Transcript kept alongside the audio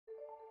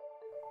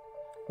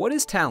What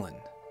is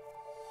Talend?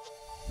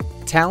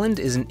 Talend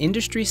is an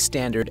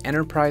industry-standard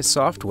enterprise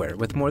software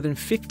with more than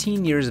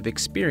 15 years of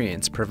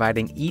experience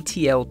providing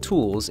ETL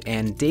tools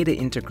and data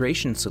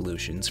integration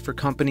solutions for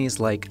companies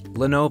like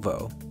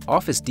Lenovo,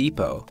 Office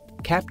Depot,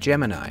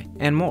 Capgemini,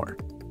 and more.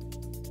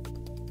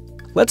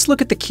 Let's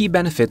look at the key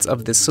benefits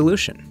of this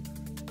solution.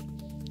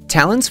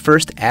 Talend's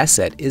first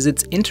asset is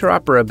its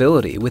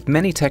interoperability with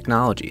many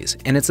technologies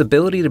and its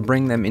ability to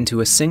bring them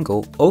into a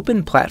single,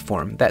 open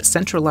platform that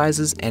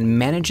centralizes and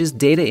manages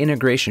data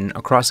integration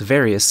across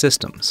various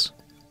systems.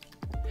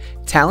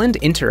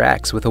 Talend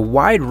interacts with a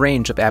wide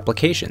range of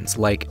applications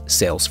like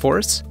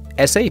Salesforce,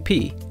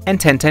 SAP,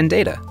 and 1010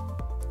 Data.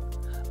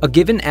 A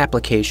given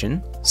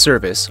application,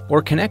 service,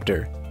 or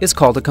connector is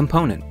called a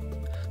component.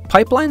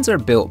 Pipelines are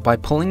built by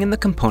pulling in the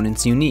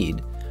components you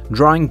need,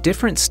 drawing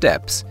different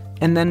steps,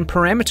 and then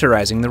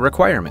parameterizing the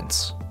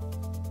requirements.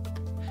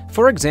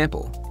 For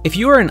example, if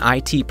you are an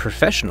IT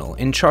professional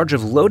in charge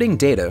of loading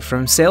data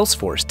from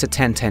Salesforce to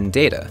 1010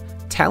 Data,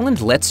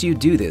 Talend lets you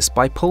do this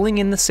by pulling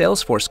in the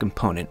Salesforce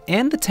component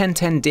and the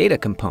 1010 Data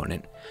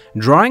component,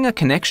 drawing a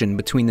connection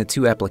between the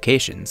two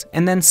applications,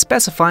 and then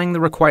specifying the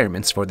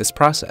requirements for this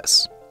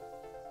process.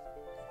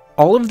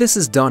 All of this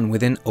is done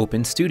within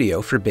Open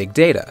Studio for Big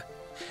Data.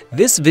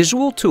 This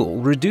visual tool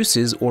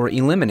reduces or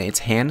eliminates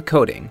hand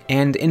coding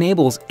and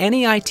enables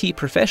any IT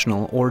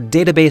professional or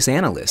database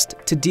analyst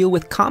to deal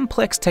with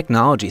complex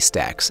technology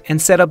stacks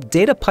and set up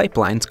data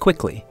pipelines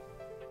quickly.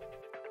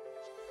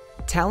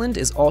 Talend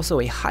is also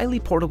a highly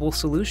portable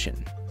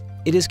solution.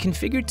 It is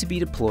configured to be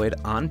deployed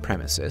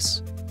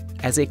on-premises,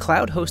 as a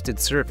cloud-hosted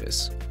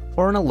service,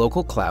 or in a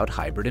local cloud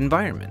hybrid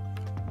environment.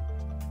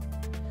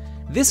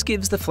 This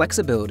gives the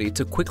flexibility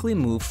to quickly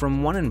move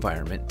from one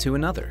environment to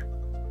another.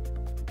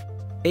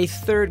 A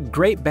third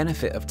great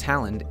benefit of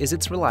Talend is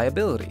its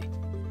reliability.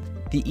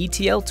 The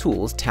ETL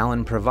tools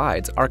Talend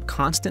provides are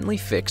constantly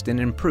fixed and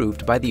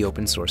improved by the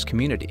open source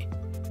community.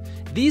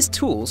 These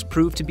tools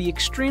prove to be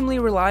extremely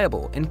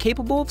reliable and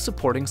capable of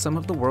supporting some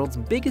of the world's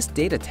biggest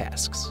data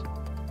tasks.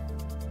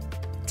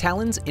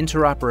 Talend's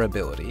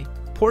interoperability,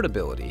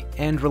 portability,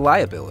 and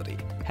reliability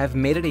have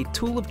made it a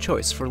tool of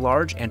choice for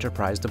large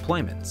enterprise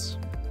deployments.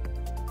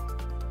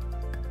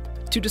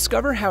 To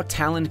discover how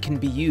Talend can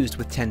be used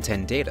with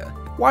 1010 Data,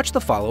 watch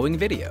the following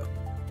video.